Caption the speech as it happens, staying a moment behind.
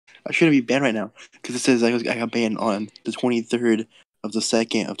I shouldn't be banned right now because it says I got banned on the 23rd of the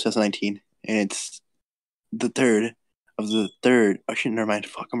 2nd of 2019, and it's the 3rd of the 3rd. Oh shit, never mind.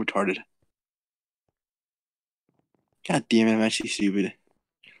 Fuck, I'm retarded. God damn it, I'm actually stupid.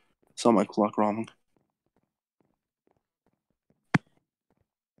 Saw my clock wrong.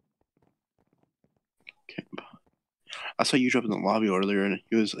 Okay. I saw you drop in the lobby earlier, and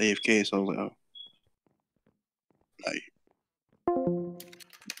he was AFK, so I was like, oh.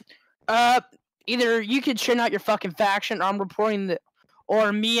 Either you could shit out your fucking faction, or I'm reporting that,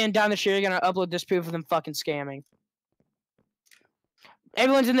 or me and down the street are gonna upload this proof of them fucking scamming.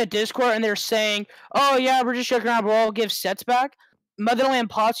 Everyone's in the Discord and they're saying, "Oh yeah, we're just joking around. We'll all give sets back." Motherland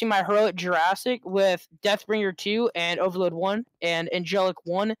pots my Heroic Jurassic with Deathbringer 2 and Overload 1 and Angelic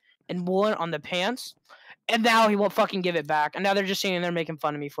 1 and 1 on the pants, and now he won't fucking give it back. And now they're just sitting there making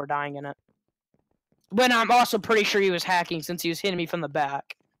fun of me for dying in it. When I'm also pretty sure he was hacking since he was hitting me from the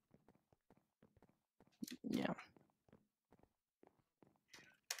back. Yeah.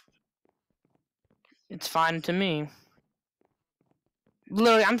 It's fine to me.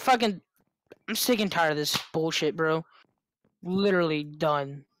 Literally, I'm sick and tired of this bullshit, bro. Literally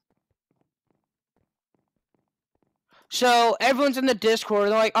done. So everyone's in the Discord.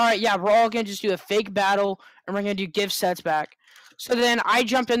 They're like, all right, yeah, we're all going to just do a fake battle, and we're going to do give sets back. So then I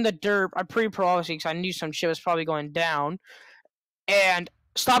jumped in the derp. I pre-pro, obviously, because I knew some shit was probably going down. And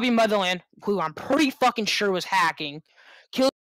Stopping Motherland, who I'm pretty fucking sure was hacking,